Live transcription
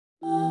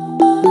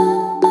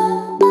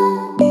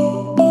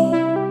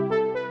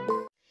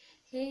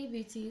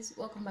beauties,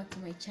 welcome back to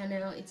my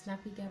channel. It's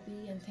Nappy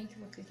Gabby and thank you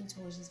for clicking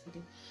to watch this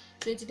video.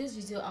 So in today's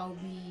video I'll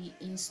be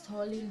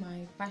installing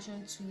my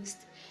passion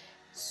twist.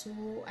 So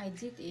I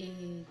did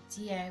a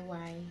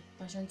DIY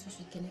passion twist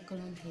with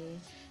Kanekalon hair,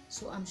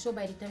 so I'm sure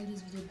by the time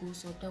this video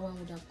goes up that one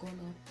would have gone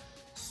up.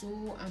 So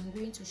I'm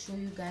going to show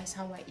you guys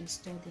how I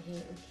install the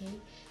hair. Okay,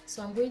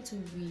 so I'm going to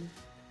be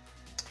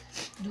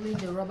doing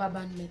the rubber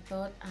band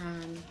method,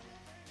 and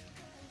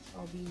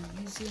I'll be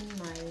using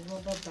my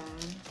rubber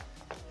band,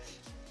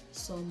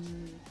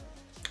 some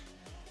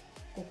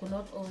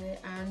coconut oil,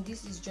 and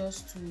this is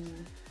just to,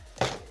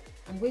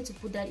 I'm going to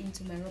put that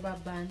into my rubber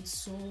band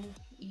so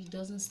it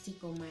doesn't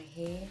stick on my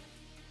hair,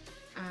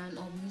 and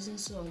I'll be using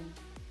some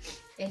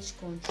edge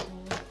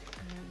control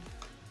and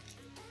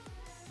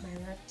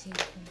my wrap tape.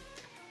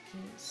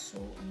 Okay, so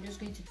I'm just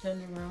going to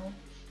turn around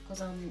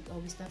because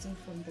I'll be starting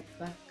from the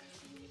back.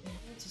 I'm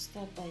going to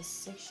start by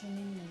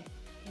sectioning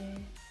my hair.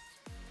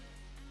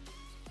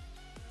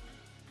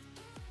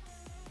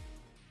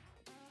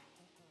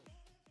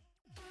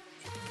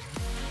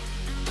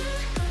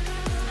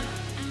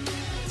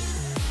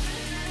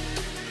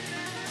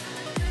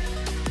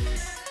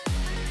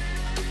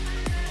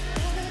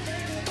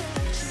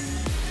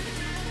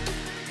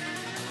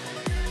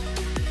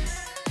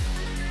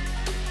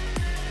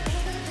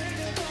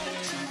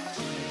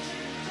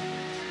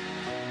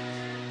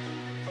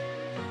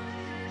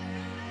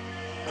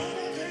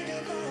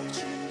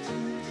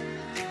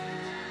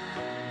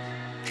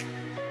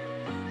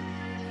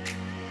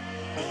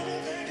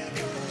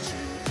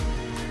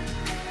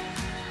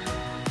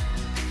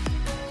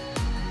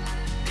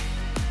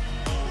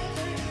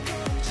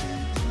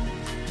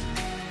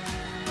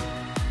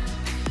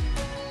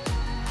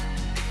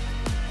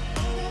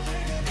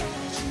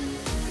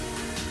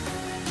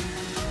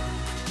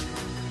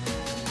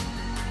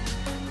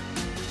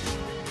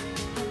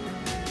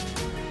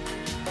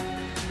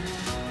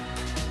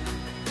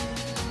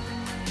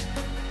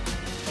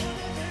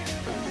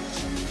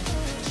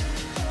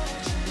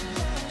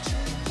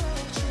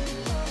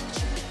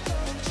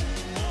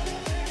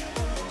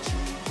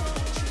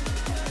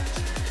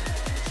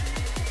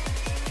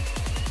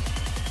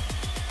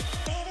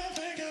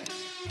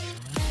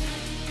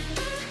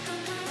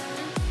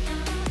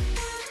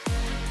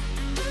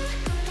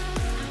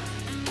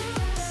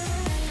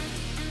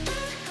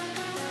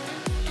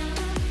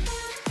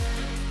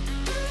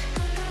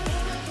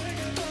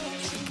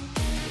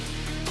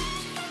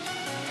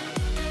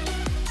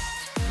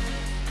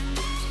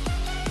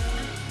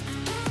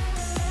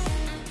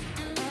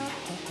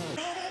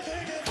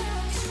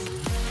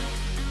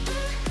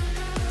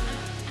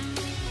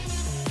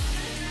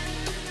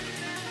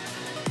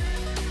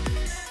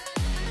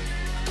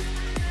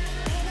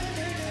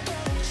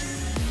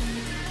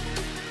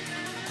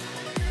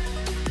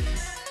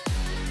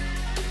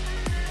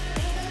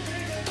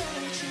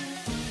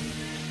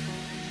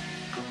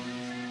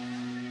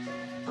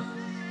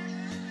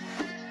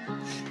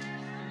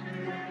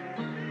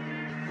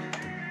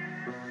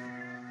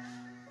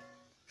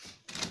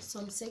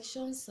 Some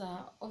sections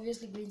are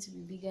obviously going to be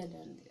bigger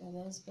than the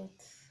others, but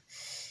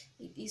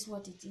it is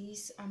what it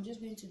is. I'm just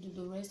going to do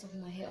the rest of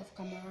my hair off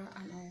camera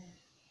and I'll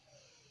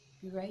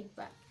be right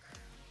back.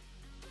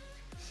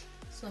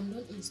 So I'm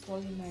done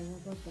installing my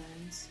rubber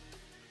bands.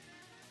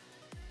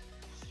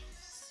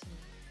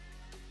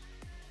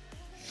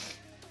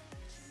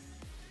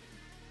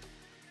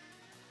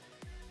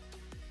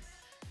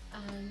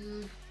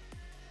 And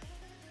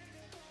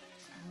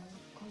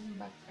I'll come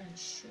back and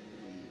show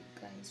you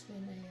guys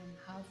when I am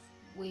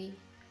halfway.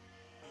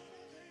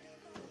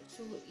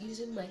 So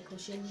using my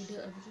crochet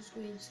needle, I'm just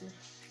going to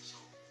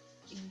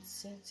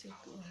insert it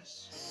like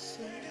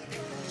so.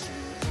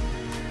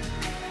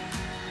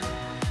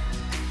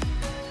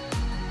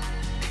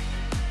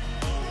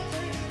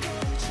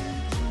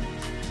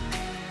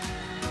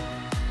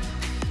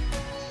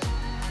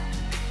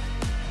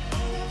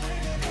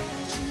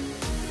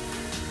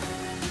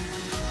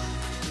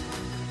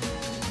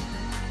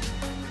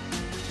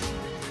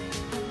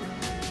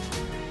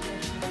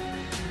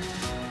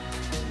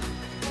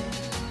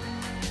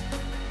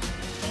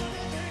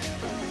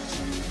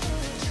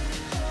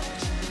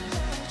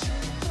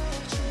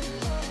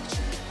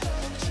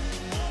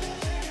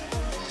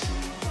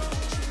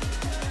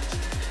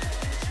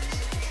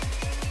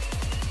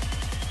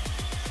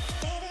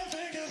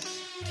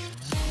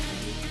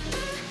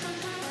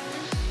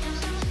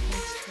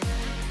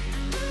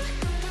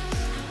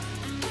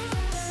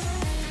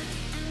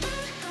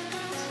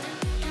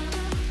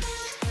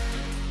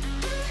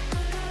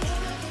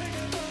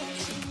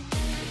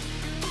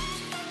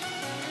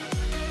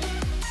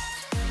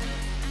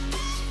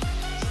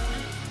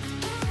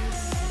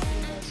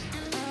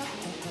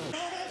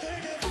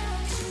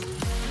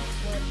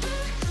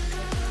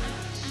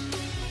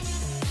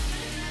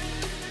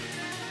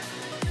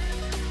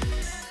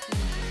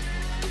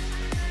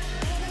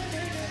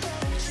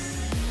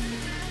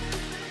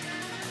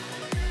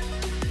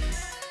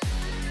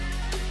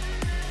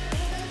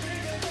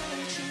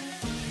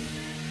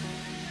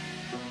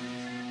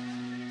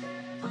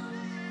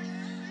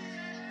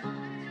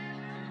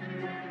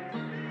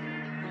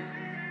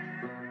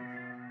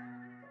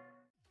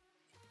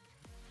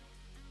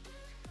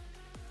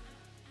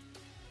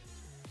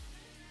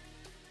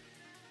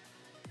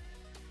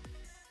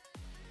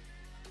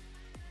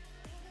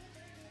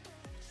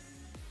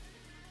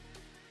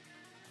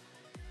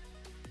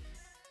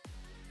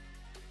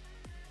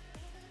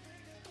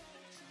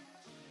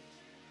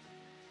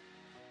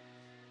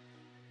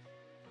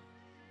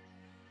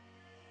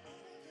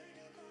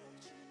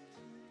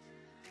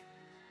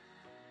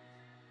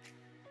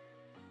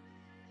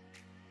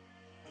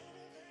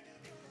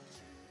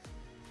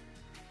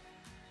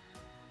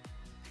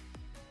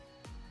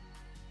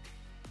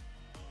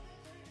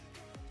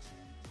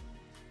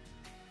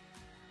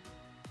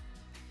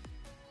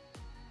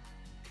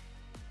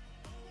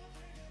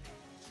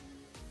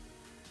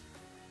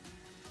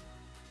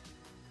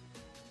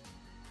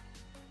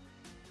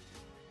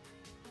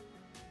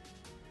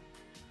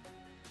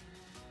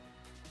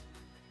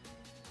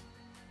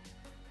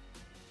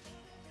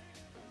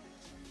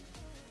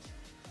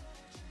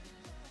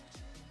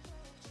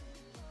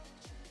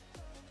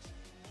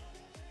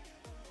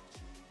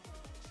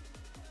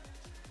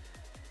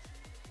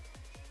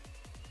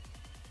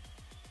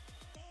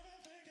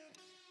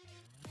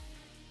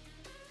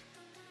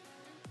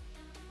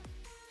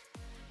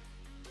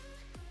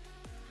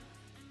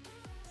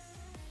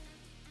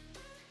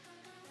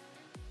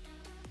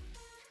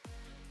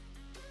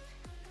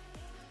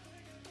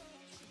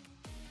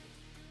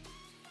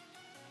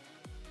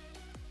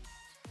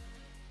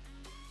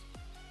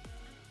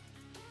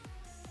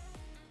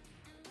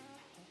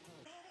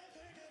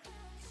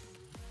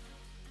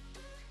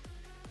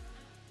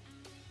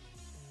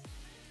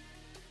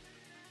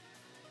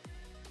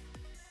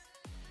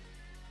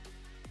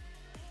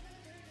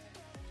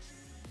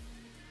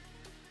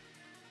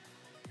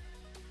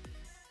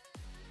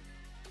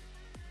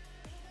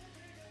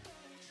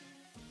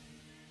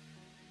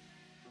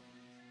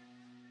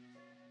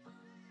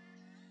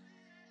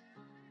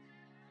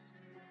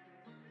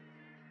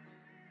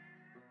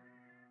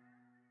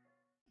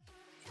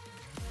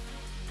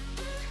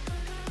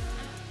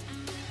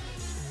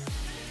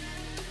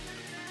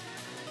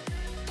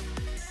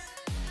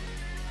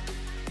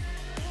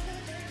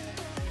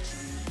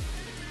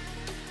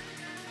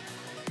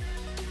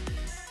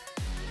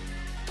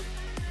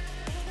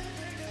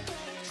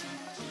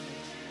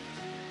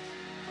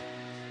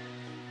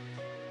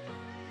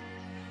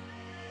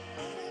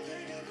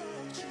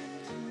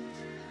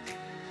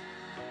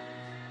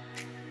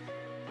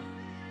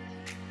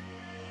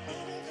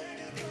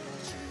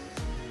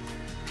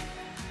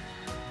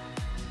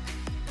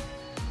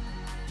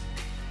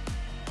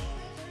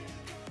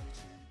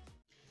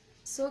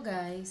 So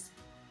guys,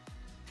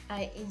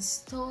 I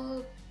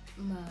installed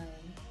my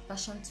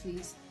passion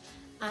twist,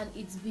 and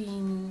it's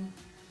been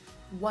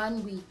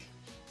 1 week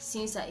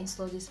since I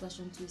installed this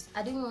passion twist.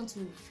 I didn't want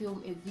to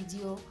film a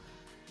video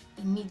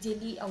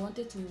immediately. I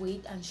wanted to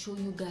wait and show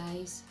you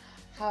guys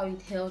how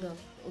it held up.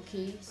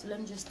 Okay, so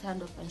let me just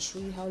stand up and show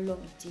you how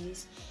long it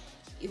is.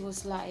 It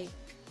was like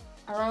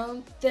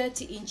around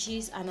 30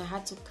 inches and I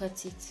had to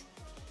cut it.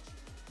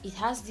 It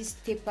has this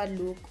tapered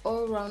look.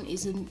 All around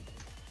isn't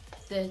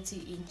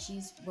 30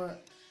 inches,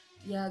 but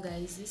yeah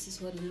guys, this is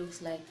what it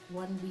looks like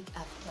 1 week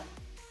after.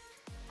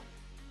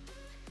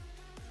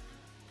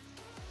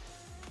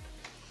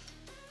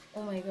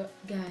 Oh my god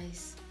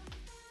guys,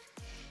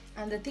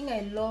 and the thing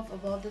I love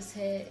about this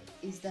hair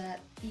is that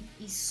it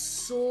is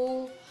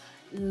so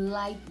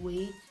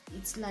lightweight.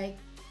 It's like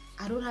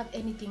I don't have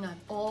anything at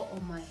all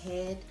on my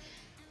head,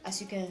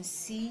 as you can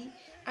see.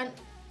 And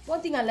one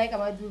thing I like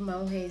about doing my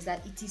own hair is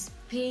that it is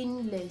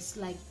painless,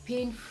 like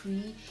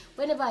pain-free.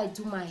 Whenever I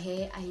do my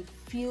hair, I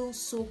feel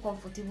so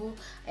comfortable.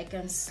 I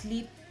can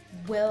sleep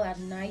well at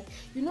night.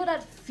 You know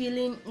that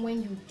feeling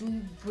when you do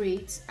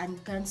braids and you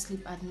can't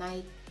sleep at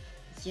night?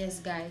 Yes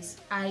guys,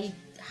 I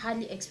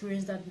hardly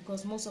experience that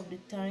because most of the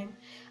time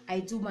I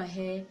do my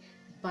hair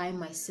by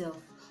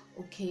myself.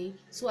 Okay,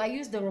 so I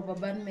use the rubber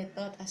band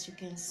method, as you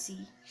can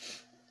see,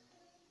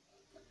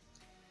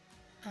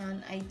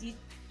 and I did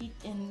it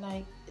in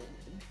like,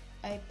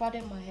 I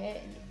parted my hair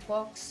in a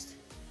box.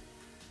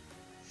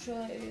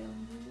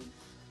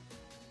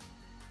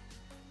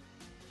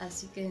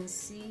 As you can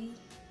see,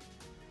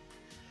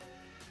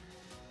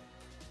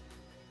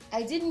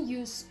 I didn't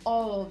use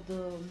all of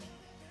the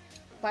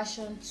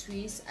passion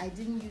twist. I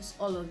didn't use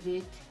all of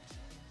it.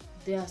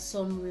 There are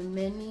some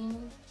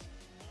remaining.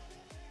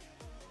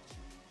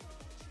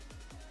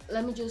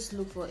 Let me just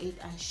look for it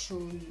and show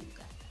you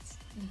guys.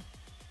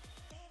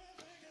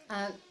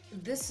 And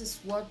this is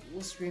what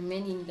was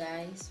remaining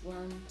guys.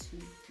 1 2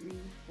 3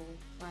 4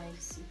 5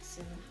 6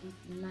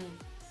 7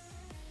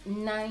 8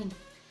 9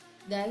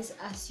 guys.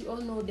 As you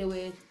all know, there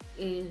were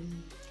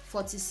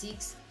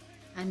 46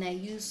 and I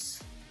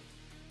used,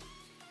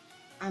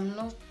 I'm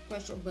not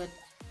quite sure, but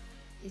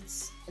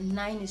it's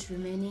 9 is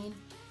remaining.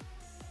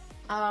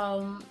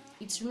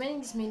 It's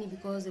remaining this many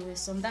because there were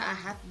some that I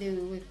had, they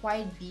were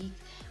quite big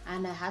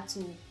and I had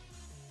to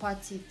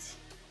part it.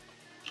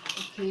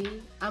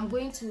 Okay, I'm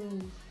going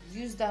to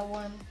use that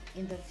one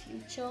in the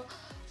future,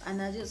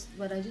 and I just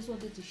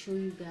wanted to show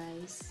you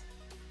guys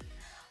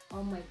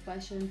how my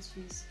passion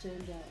twist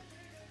turned out.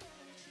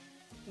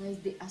 Guys,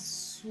 they are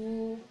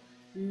so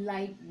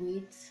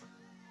lightweight,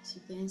 as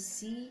you can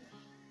see.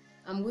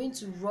 I'm going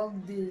to rock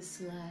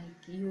this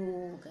like,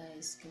 yo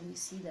guys, can you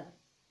see that?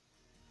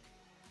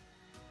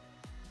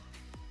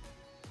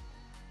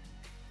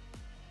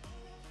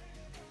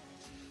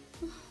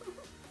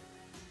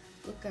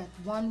 Look at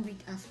 1 week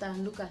after,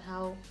 and look at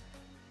how,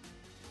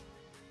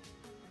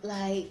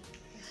 like,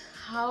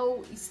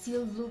 how it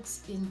still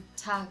looks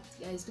intact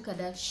guys. Look at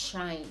that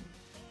shine.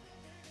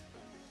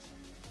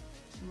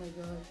 Oh my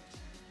god.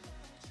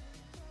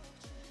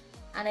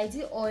 And I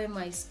did oil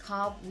my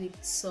scalp with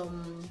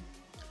some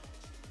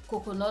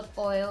coconut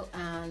oil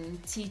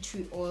and tea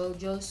tree oil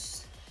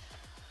just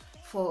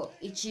for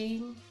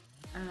itching.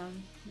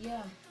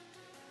 Yeah,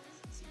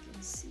 as you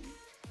can see,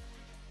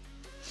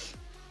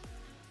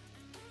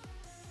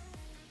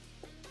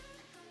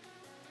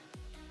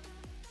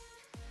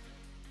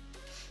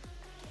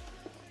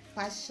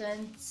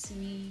 passion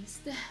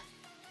twist.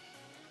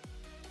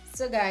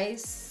 So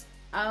guys,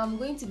 I'm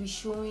going to be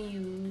showing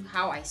you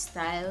how I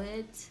style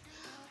it,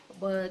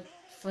 but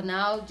for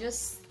now,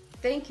 just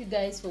thank you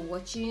guys for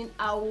watching.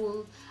 I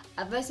will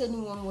advise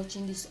anyone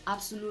watching this to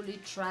absolutely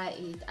try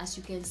it. As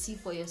you can see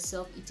for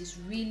yourself, it is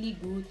really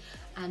good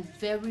and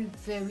very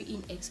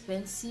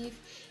inexpensive.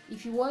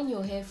 If you want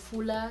your hair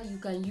fuller, you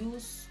can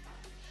use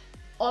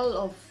all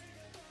of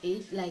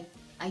it. Like,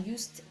 I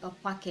used a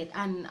packet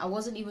and I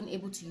wasn't even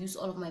able to use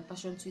all of my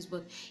passion twist,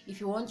 but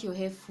if you want your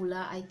hair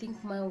fuller, I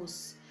think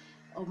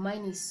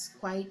mine is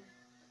quite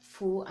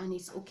full and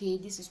it's okay.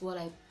 This is what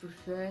I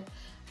prefer,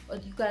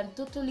 but you can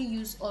totally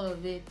use all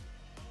of it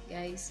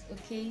guys.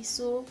 Okay,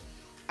 so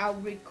I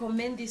would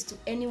recommend this to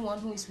anyone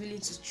who is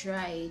willing to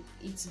try it.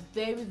 It's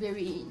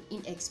very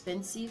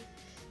inexpensive.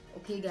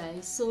 Okay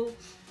guys, so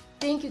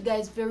thank you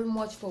guys very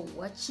much for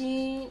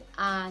watching,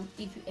 and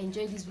if you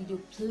enjoyed this video,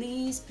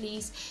 please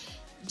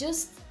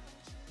just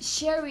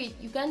share it.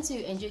 You can't say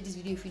you enjoyed this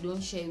video if you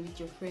don't share it with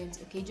your friends.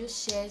 Okay,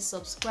 just share,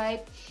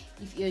 subscribe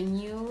if you're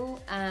new,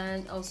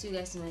 and I'll see you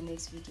guys in my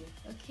next video.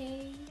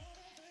 Okay,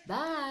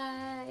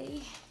 bye.